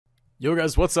Yo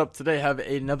guys, what's up? Today I have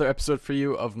another episode for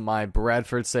you of my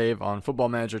Bradford save on Football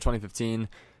Manager 2015.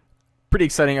 Pretty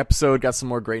exciting episode, got some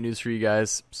more great news for you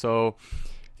guys. So,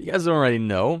 if you guys don't already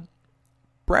know,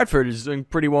 Bradford is doing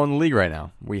pretty well in the league right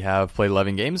now. We have played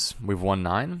 11 games, we've won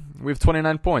 9, we have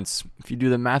 29 points. If you do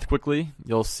the math quickly,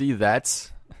 you'll see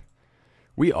that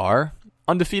we are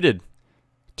undefeated.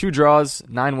 2 draws,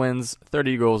 9 wins,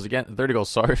 30 goals,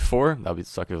 4, that would be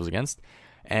suck if it was against,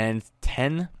 and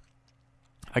 10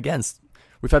 against.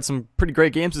 We've had some pretty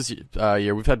great games this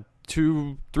year. We've had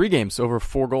 3 games over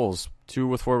 4 goals. 2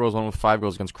 with 4 goals, 1 with 5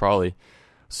 goals against Crawley.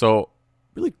 So,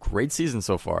 really great season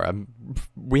so far.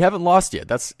 We haven't lost yet.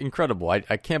 That's incredible. I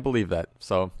can't believe that.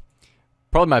 So,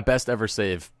 probably my best ever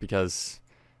save because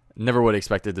never would have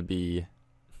expected to be,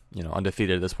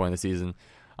 undefeated at this point in the season.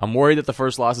 I'm worried that the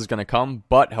first loss is going to come,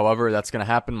 but however that's going to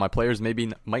happen, my players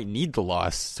might need the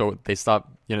loss so they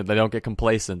stop, they don't get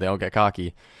complacent, they don't get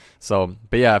cocky. So,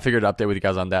 but yeah, I figured to update with you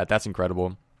guys on that. That's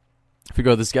incredible. If we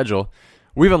go to the schedule,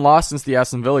 we haven't lost since the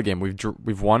Aston Villa game.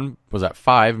 We've won,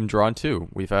 5 and drawn 2.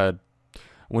 We've had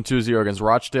 1-2-0 against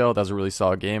Rochdale. That was a really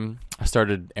solid game. I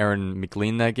started Aaron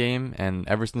McLean that game, and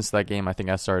ever since that game, I think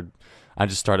I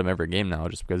just start him every game now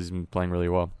just because he's been playing really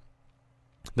well.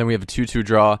 Then we have a 2-2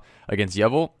 draw against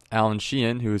Yeovil. Alan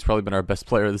Sheehan, who's probably been our best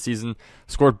player of the season,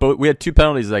 scored both. We had 2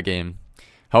 penalties that game.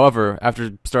 However,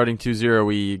 after starting 2-0,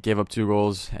 we gave up 2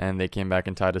 goals, and they came back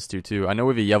and tied us 2-2. I know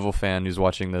we have a Yeovil fan who's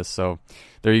watching this, so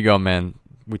there you go, man.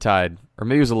 We tied. Or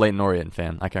maybe it was a Leyton Orient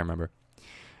fan. I can't remember.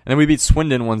 And then we beat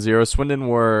Swindon 1-0. Swindon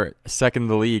were second in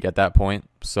the league at that point,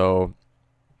 so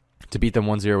to beat them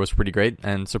 1-0 was pretty great.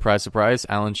 And surprise, surprise,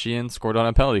 Alan Sheehan scored on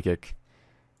a penalty kick.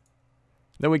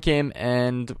 Then we came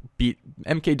and beat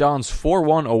MK Dons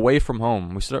 4-1 away from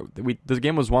home. The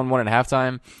game was 1-1 at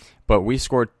halftime, but we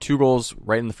scored 2 goals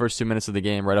right in the first 2 minutes of the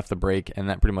game, right off the break, and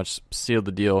that pretty much sealed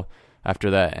the deal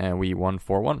after that, and we won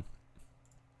 4-1.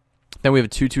 Then we have a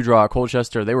 2-2 draw at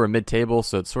Colchester. They were mid-table,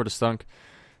 so it sort of stunk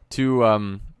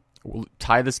to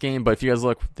tie this game, but if you guys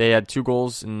look, they had 2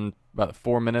 goals in about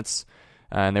 4 minutes,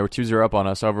 and they were 2-0 up on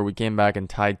us. However, we came back and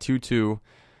tied 2-2.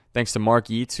 Thanks to Mark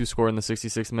Yeats, who scored in the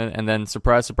 66th minute. And then,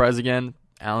 surprise, surprise again,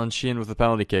 Alan Sheehan with a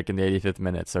penalty kick in the 85th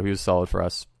minute. So he was solid for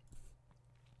us.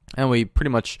 And we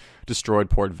pretty much destroyed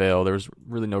Port Vale. There was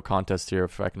really no contest here,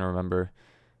 if I can remember.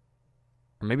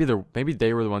 Or maybe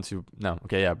they were the ones who... No,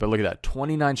 okay, yeah. But look at that.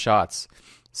 29 shots,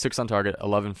 6 on target,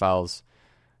 11 fouls,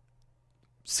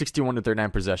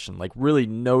 61-39 possession. Like, really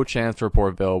no chance for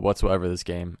Port Vale whatsoever this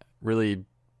game. Really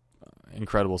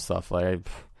incredible stuff. Like...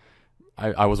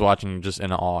 I was watching just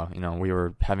in awe. We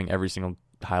were having every single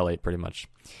highlight pretty much.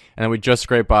 And then we just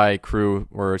scraped by Crew,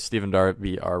 where Stephen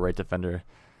Darby, our right defender,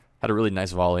 had a really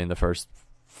nice volley in the first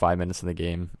 5 minutes of the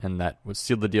game, and that would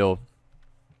seal the deal.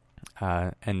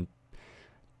 And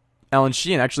Alan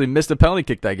Sheehan actually missed a penalty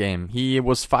kick that game. He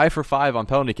was 5 for 5 on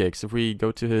penalty kicks. If we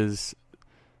go to his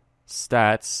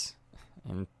stats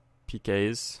and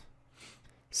PKs,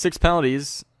 6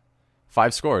 penalties,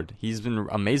 5 scored. He's been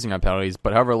amazing on penalties,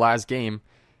 but however, last game,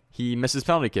 he misses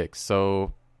penalty kicks,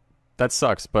 so that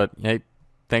sucks. But hey,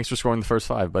 thanks for scoring the first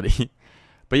 5, buddy.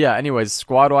 But yeah, anyways,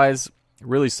 squad-wise,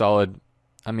 really solid.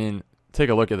 I mean, take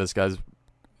a look at this, guys.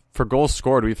 For goals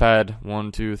scored, we've had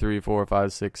 1, 2, 3, 4,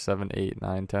 5, 6, 7, 8,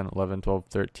 9, 10, 11, 12,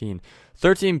 13.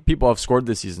 13 people have scored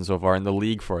this season so far in the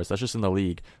league for us. That's just in the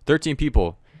league. 13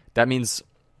 people. That means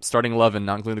starting 11,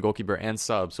 not including the goalkeeper and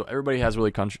sub. So everybody has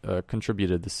really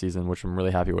contributed this season, which I'm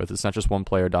really happy with. It's not just one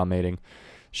player dominating.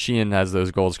 Sheehan has those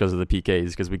goals because of the PKs,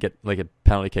 because we get like a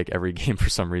penalty kick every game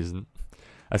for some reason.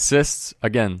 Assists,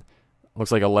 again,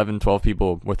 looks like 11, 12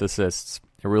 people with assists.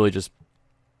 It really just,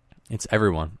 it's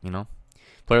everyone,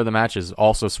 Player of the match is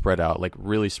also spread out, like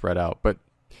really spread out. But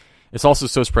it's also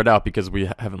so spread out because we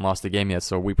haven't lost the game yet,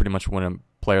 so we pretty much win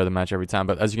a player of the match every time.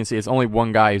 But as you can see, it's only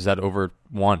one guy who's had over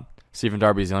 1. Stephen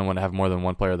Darby is the only one to have more than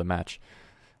 1 player of the match.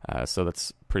 So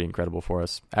that's pretty incredible for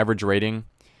us. Average rating,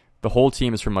 the whole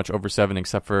team is pretty much over 7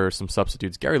 except for some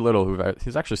substitutes. Gary Little,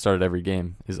 who's actually started every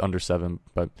game, is under 7.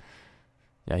 But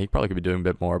yeah, he probably could be doing a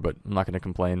bit more, but I'm not going to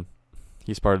complain.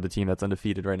 He's part of the team that's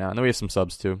undefeated right now. And then we have some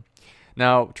subs too.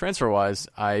 Now, transfer-wise,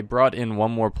 I brought in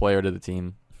one more player to the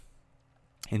team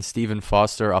in Stephen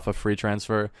Foster off a free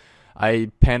transfer.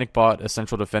 I panic bought a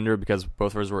central defender because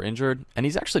both of us were injured, and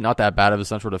he's actually not that bad of a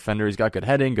central defender. He's got good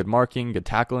heading, good marking, good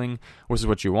tackling, which is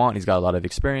what you want. He's got a lot of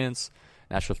experience.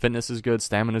 Natural fitness is good.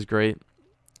 Stamina is great.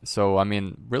 So, I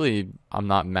mean, really, I'm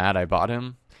not mad I bought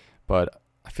him, but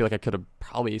I feel like I could have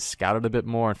probably scouted a bit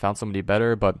more and found somebody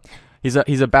better. But he's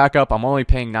a backup. I'm only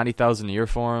paying $90,000 a year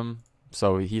for him,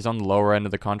 so he's on the lower end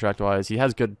of the contract-wise. He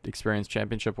has good experience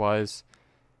championship-wise.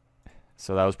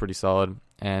 So that was pretty solid.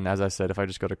 And as I said, if I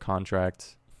just go to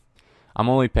contract, I'm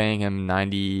only paying him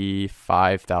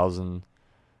 $95,000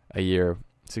 a year,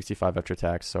 65 after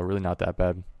tax. So really not that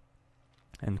bad.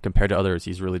 And compared to others,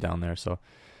 he's really down there. So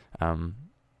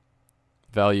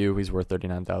value, he's worth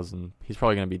 $39,000. He's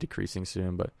probably going to be decreasing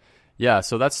soon, but yeah,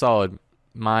 so that's solid.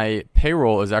 My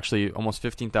payroll is actually almost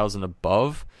 $15,000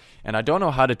 above, and I don't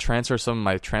know how to transfer some of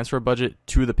my transfer budget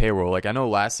to the payroll. Like I know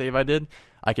last save I did,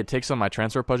 I could take some of my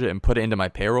transfer budget and put it into my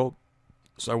payroll,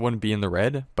 so I wouldn't be in the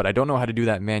red. But I don't know how to do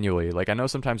that manually. Like I know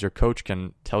sometimes your coach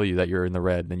can tell you that you're in the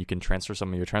red, then you can transfer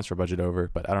some of your transfer budget over,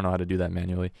 but I don't know how to do that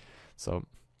manually. So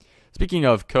speaking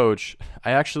of coach,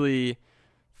 I actually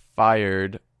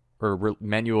fired or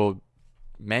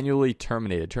manually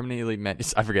terminated.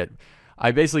 I forget. I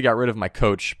basically got rid of my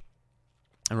coach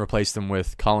and replaced him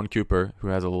with Colin Cooper, who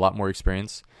has a lot more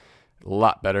experience, a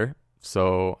lot better.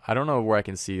 So I don't know where I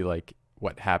can see like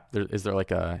what happened. Is there like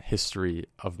a history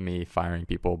of me firing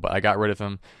people? But I got rid of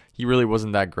him. He really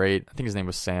wasn't that great. I think his name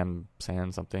was Sam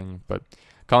something. But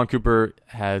Colin Cooper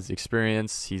has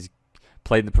experience. He's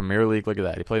played in the Premier League. Look at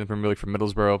that. He played in the Premier League for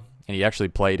Middlesbrough, and he actually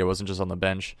played. It wasn't just on the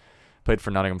bench. Played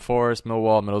for Nottingham Forest,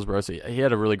 Millwall, Middlesbrough. So he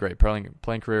had a really great playing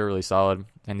career, really solid.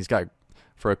 And he's got,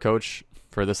 for a coach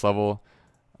for this level,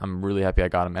 I'm really happy I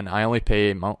got him. And I'm only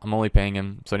paying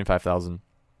him $75,000.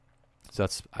 So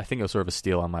I think it was sort of a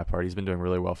steal on my part. He's been doing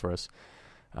really well for us.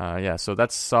 Yeah, so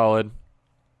that's solid.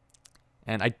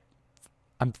 And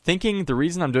I'm thinking the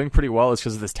reason I'm doing pretty well is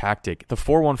because of this tactic. The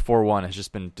 4-1-4-1 has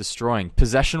just been destroying.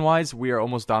 Possession-wise, we are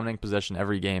almost dominating possession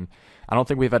every game. I don't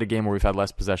think we've had a game where we've had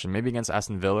less possession. Maybe against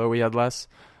Aston Villa we had less,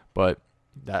 but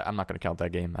I'm not going to count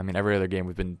that game. I mean, every other game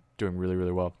we've been doing really,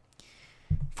 really well.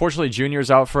 Fortunately,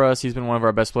 Junior's out for us. He's been one of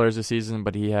our best players this season,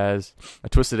 but he has a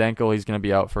twisted ankle. He's going to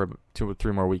be out for 2 or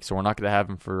 3 more weeks, so we're not going to have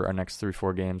him for our next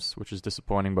 3-4 games, which is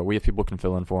disappointing, but we have people who can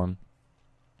fill in for him.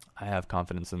 I have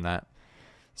confidence in that.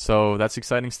 So that's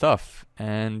exciting stuff.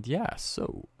 And yeah,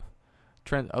 so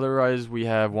otherwise we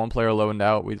have one player loaned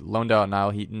out. We loaned out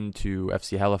Niall Heaton to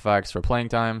FC Halifax for playing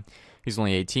time. He's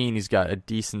only 18. He's got a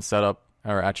decent setup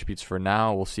or attributes for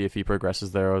now. We'll see if he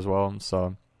progresses there as well.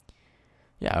 So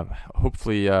yeah,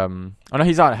 hopefully. Oh no,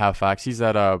 he's not at Halifax. He's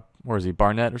at where is he?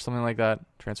 Barnet or something like that.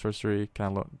 Transfer history.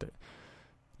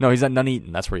 No, he's at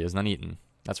Nuneaton. That's where he is. Nuneaton.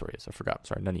 That's where he is. I forgot.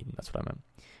 Sorry, Nuneaton. That's what I meant.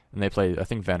 And they play, I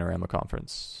think, Vanarama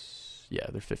Conference. Yeah,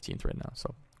 they're 15th right now,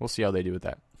 so we'll see how they do with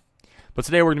that. But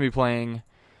today we're going to be playing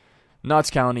Notts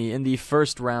County in the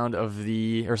second round of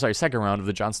the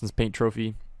Johnson's Paint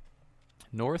Trophy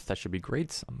North. That should be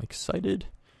great. I'm excited.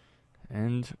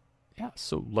 And yeah,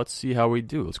 so let's see how we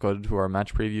do. Let's go to our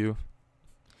match preview.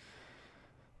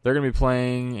 They're going to be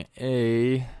playing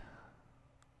a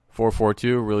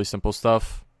 4-4-2, really simple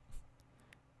stuff.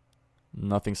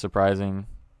 Nothing surprising.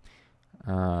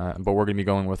 But we're going to be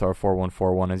going with our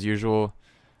 4-1-4-1 as usual.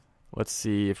 Let's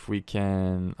see if we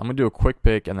can. I'm going to do a quick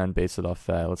pick and then base it off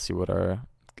that. Let's see what our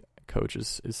coach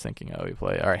is thinking how we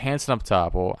play. All right, Hansen up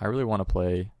top. Well, I really want to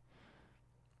play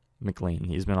McLean.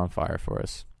 He's been on fire for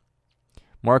us.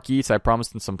 Mark Eats, I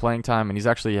promised him some playing time, and he's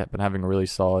actually been having a really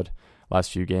solid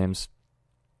last few games.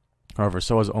 However,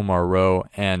 so has Omar Rowe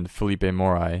and Felipe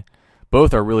Morai.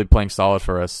 Both are really playing solid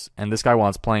for us, and this guy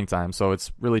wants playing time, so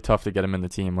it's really tough to get him in the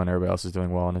team when everybody else is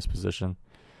doing well in his position.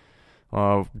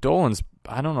 Dolan's,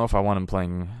 I don't know if I want him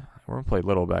playing. We're going to play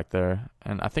Little back there,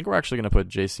 and I think we're actually going to put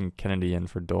Jason Kennedy in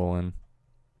for Dolan.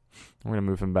 We're going to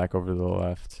move him back over to the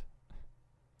left.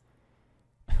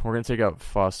 We're going to take out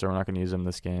Foster. We're not going to use him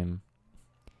this game.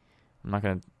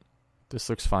 This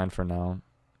looks fine for now.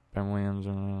 Ben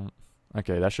Williams.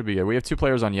 Okay, that should be good. We have 2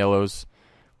 players on yellows.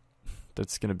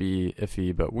 That's going to be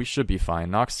iffy, but we should be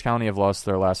fine. Knox County have lost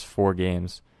their last 4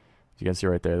 games. You can see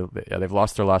right there. Yeah, they've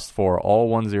lost their last 4,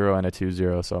 all 1-0 and a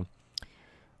 2-0, so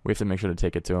we have to make sure to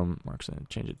take it to them. We're actually going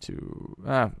to change it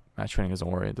to match training.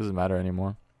 Doesn't worry. It doesn't matter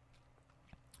anymore.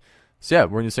 So yeah,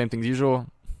 we're doing the same thing as usual.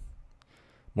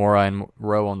 Mora and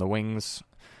Rowe on the wings.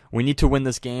 We need to win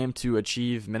this game to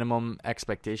achieve minimum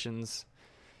expectations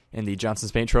in the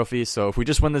Johnson's Paint Trophy. So if we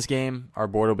just win this game, our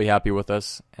board will be happy with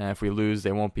us. And if we lose,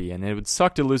 they won't be. And it would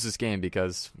suck to lose this game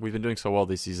because we've been doing so well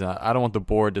this season. I don't want the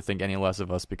board to think any less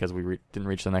of us because we didn't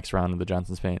reach the next round of the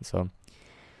Johnson's Paint. So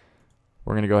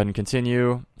we're going to go ahead and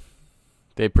continue.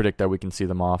 They predict that we can see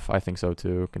them off. I think so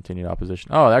too. Continued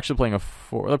opposition. Oh, they're actually playing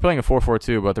they're playing a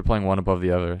 4-4-2, but they're playing one above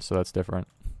the other. So that's different.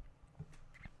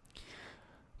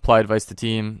 Apply advice to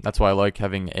team. That's why I like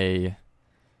having a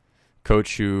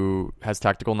coach who has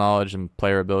tactical knowledge and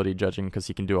player ability judging because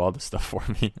he can do all this stuff for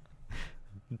me.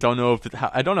 I don't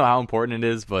know how important it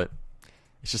is, but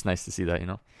it's just nice to see that, you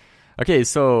know. Okay,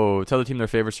 so tell the team their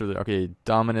favorites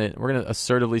dominant. We're gonna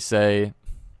assertively say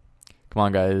Come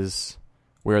on, guys.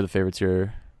 We are the favorites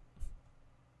here.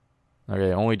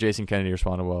 Okay, only Jason Kennedy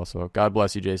responded well, so God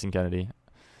bless you, Jason Kennedy.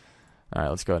 All right,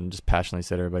 let's go ahead and just passionately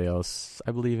say to everybody else,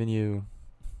 I believe in you.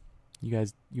 You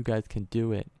guys can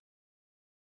do it.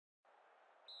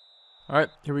 All right,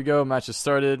 here we go. Match has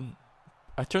started.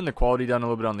 I turned the quality down a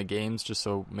little bit on the games just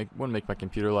so wouldn't make my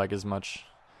computer lag as much.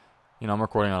 You know, I'm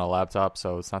recording on a laptop,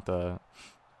 so it's not the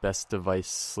best device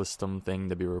system thing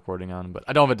to be recording on. But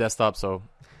I don't have a desktop, so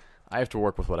I have to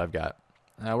work with what I've got.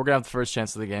 We're going to have the first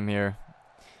chance of the game here.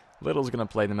 Little's going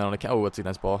to play in the middle. Oh, what's a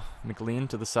nice ball. McLean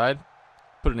to the side.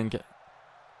 Put it in.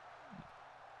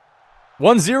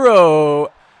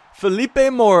 1-0.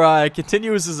 Felipe Moray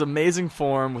continues his amazing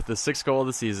form with the 6th goal of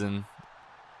the season.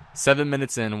 7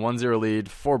 minutes in, 1-0 lead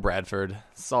for Bradford.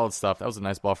 Solid stuff. That was a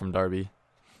nice ball from Darby.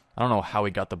 I don't know how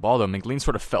he got the ball, though. McLean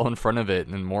sort of fell in front of it,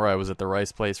 and Moray was at the right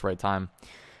place, right time.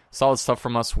 Solid stuff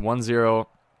from us. 1-0.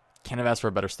 Can't have asked for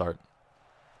a better start.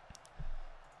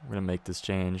 We're going to make this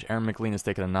change. Aaron McLean is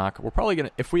taking a knock. We're probably going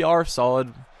to, if we are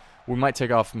solid, we might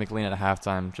take off McLean at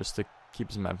halftime just to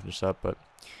keep some finish up, but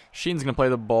Sheen's going to play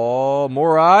the ball.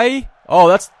 Moray. Oh,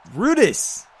 that's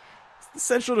Rudis. It's the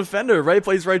central defender. Right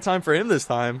place, right time for him this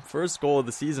time. First goal of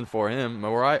the season for him.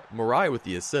 Moray with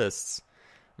the assists.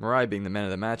 Moray being the man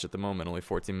of the match at the moment, only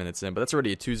 14 minutes in, but that's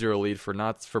already a 2-0 lead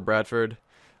for Bradford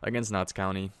against Notts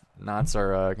County. Notts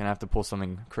are going to have to pull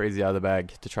something crazy out of the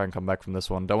bag to try and come back from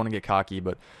this one. Don't want to get cocky,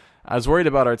 but I was worried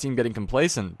about our team getting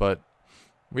complacent, but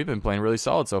we've been playing really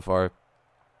solid so far.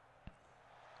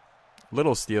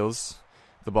 Little steals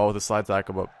the ball with a slide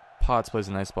tackle, but Potts plays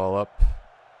a nice ball up.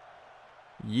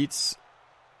 Yeats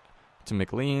to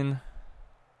McLean.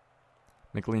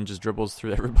 McLean just dribbles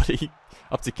through everybody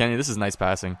up to Kenny. This is nice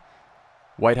passing.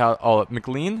 Whitehouse. Oh,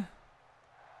 McLean.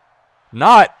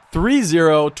 Not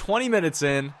 3-0. 20 minutes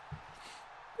in.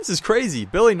 This is crazy.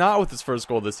 Billy Knott with his first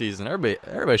goal of the season.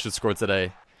 Everybody should score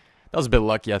today. That was a bit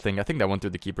lucky, I think. I think that went through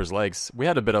the keeper's legs. We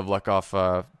had a bit of luck off.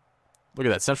 Look at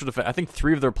that. Central defense. I think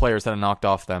 3 of their players had knocked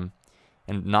off them.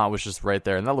 And Knott was just right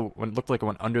there. And that looked like it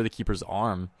went under the keeper's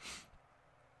arm.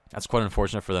 That's quite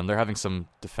unfortunate for them. They're having some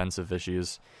defensive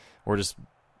issues. We're just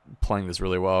playing this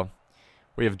really well.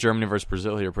 We have Germany versus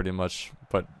Brazil here pretty much,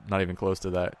 but not even close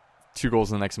to that. 2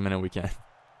 goals in the next minute we can.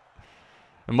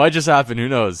 It might just happen. Who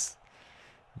knows?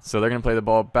 So they're going to play the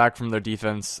ball back from their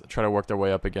defense, try to work their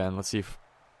way up again. Let's see if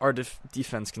our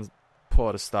defense can pull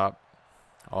out a stop.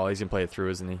 Oh, he's going to play it through,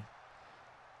 isn't he?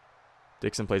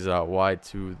 Dixon plays it out wide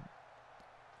to...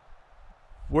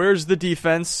 Where's the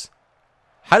defense?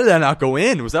 How did that not go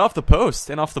in? Was that off the post?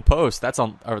 In off the post. That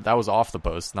was off the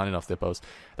post, not in off the post.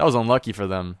 That was unlucky for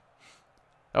them.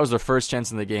 That was their first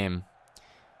chance in the game.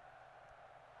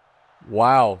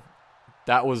 Wow.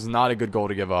 That was not a good goal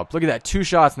to give up. Look at that. 2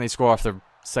 shots and they score off their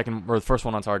the first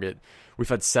one on target. We've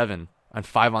had 7 and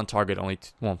 5 on target. Only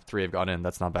 3 have got in.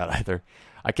 That's not bad either.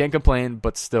 I can't complain,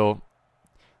 but still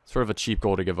sort of a cheap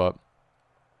goal to give up.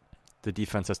 The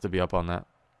defense has to be up on that.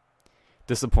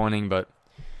 Disappointing, but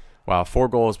wow, 4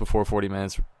 goals before 40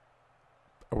 minutes.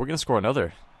 We're going to score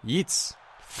another. Yeats.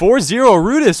 4-0.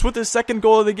 Rudis with his 2nd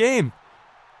goal of the game.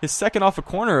 His 2nd off a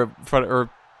corner,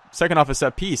 or 2nd off a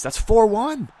set piece. That's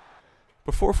 4-1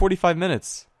 before 45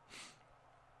 minutes.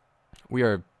 We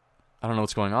are, I don't know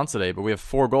what's going on today, but we have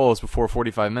 4 goals before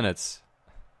 45 minutes.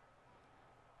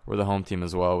 We're the home team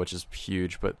as well, which is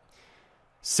huge, but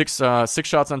 6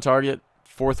 shots on target,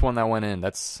 4th one that went in.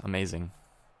 That's amazing.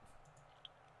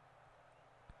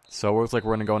 So it looks like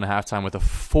we're going to go into halftime with a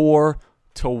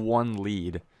 4-1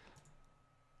 lead.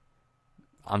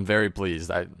 I'm very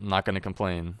pleased. I'm not going to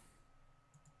complain.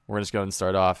 We're just going to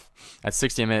start off. At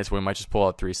 60 minutes, we might just pull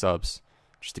out 3 subs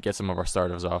just to get some of our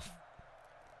starters off.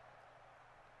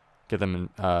 Get them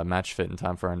in match fit in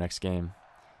time for our next game.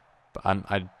 But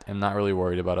I am not really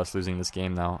worried about us losing this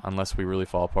game now unless we really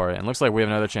fall apart. And it looks like we have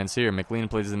another chance here. McLean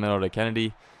plays in the middle to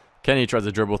Kennedy. Kennedy tries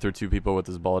to dribble through 2 people with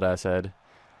his bald-ass head.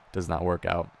 Does not work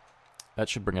out. That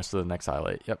should bring us to the next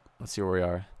highlight. Yep, let's see where we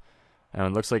are. And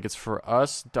it looks like it's for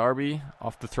us. Darby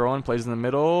off the throw-in, plays in the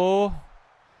middle.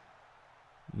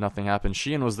 Nothing happened.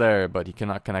 Sheehan was there, but he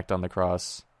cannot connect on the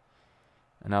cross.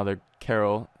 And now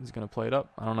Carroll is going to play it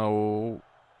up. I don't know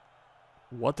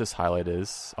what this highlight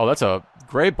is. Oh, that's a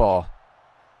great ball.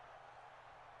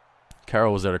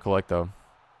 Carroll was there to collect, though.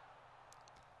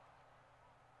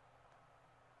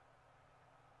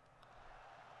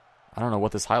 I don't know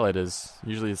what this highlight is.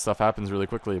 Usually this stuff happens really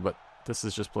quickly, but this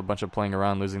is just a bunch of playing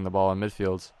around, losing the ball in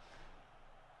midfield.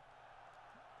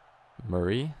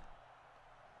 Murray.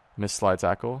 Missed slide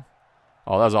tackle.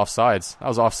 Oh, that was offsides. That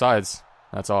was offsides.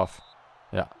 That's off.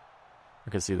 Yeah, I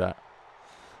can see that.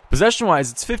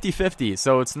 Possession-wise, it's 50-50,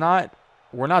 so it's not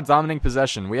we're not dominating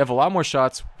possession. We have a lot more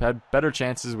shots, had better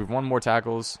chances, we've won more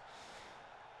tackles.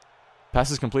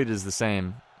 Passes completed is the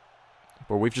same,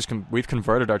 but we've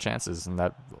converted our chances, and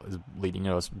that is leading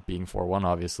to us being 4-1,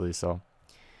 obviously. So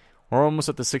we're almost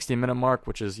at the 60-minute mark,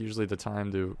 which is usually the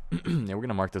time to. Yeah, we're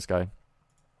gonna mark this guy.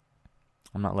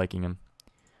 I'm not liking him.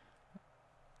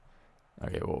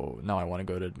 Okay, well now I want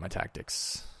to go to my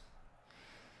tactics.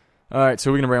 All right,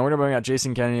 so we're gonna bring out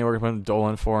Jason Kennedy. We're gonna put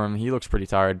Dolan for him. He looks pretty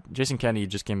tired. Jason Kennedy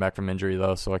just came back from injury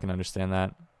though, so I can understand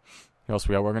that. Who else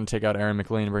we got? We're gonna take out Aaron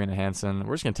McLean, bring in Hansen.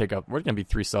 We're gonna be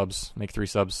 3 subs. Make 3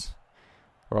 subs.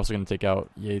 We're also gonna take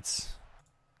out Yates.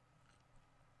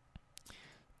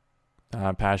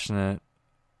 Passionate.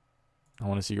 I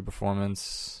want to see your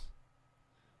performance.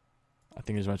 I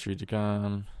think there's much for you to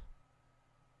come.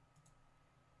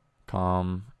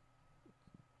 Calm.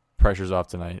 Pressure's off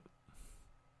tonight.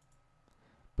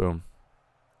 Boom.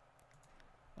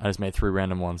 I just made 3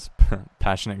 random ones.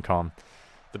 Passionate and calm.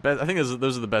 The best. I think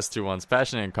those are the best 2 ones.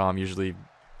 Passionate and calm usually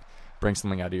bring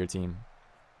something out of your team.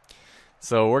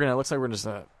 So we're gonna. Looks like we're just.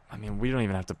 I mean, we don't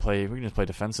even have to play. We can just play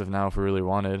defensive now if we really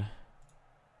wanted.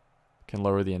 Can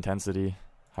lower the intensity.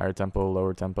 Higher tempo,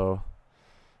 lower tempo.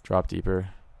 Drop deeper.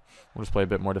 We'll just play a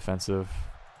bit more defensive.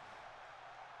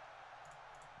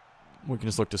 We can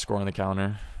just look to score on the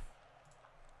counter.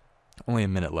 Only a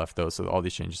minute left, though, so all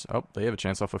these changes. Oh, they have a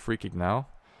chance off a free kick now.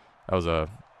 That was a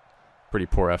pretty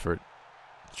poor effort.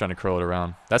 Trying to curl it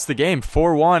around. That's the game.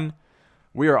 4-1.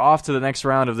 We are off to the next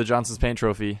round of the Johnson's Paint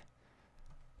Trophy.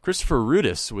 Christopher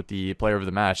Rudis with the player of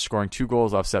the match, scoring 2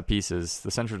 goals off set pieces.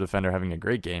 The central defender having a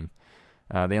great game.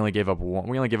 They only gave up 1.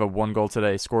 We only gave up 1 goal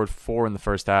today. Scored 4 in the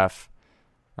first half.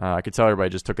 I could tell everybody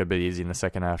just took it a bit easy in the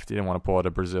second half. They didn't want to pull out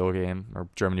a Brazil game or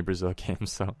Germany-Brazil game.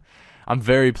 So I'm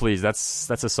very pleased. That's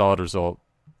a solid result.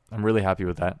 I'm really happy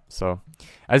with that. So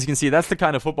as you can see, that's the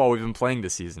kind of football we've been playing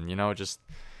this season. You know, just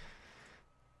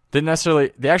didn't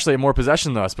necessarily. They actually had more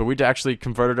possession than us, but we actually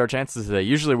converted our chances today.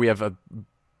 Usually we have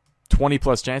 20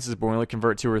 plus chances, but we only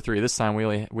convert 2 or 3. This time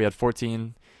we had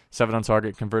 14, 7 on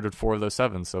target, converted 4 of those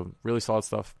 7. So really solid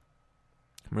stuff.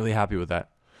 I'm really happy with that.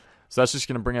 So that's just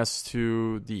going to bring us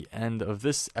to the end of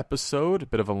this episode. A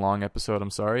bit of a long episode,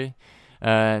 I'm sorry.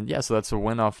 And yeah, so that's a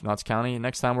win off Notts County.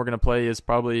 Next time we're going to play is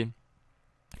probably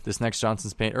this next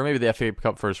Johnson's Paint, or maybe the FA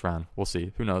Cup first round. We'll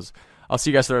see. Who knows? I'll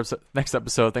see you guys for the next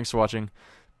episode. Thanks for watching.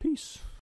 Peace.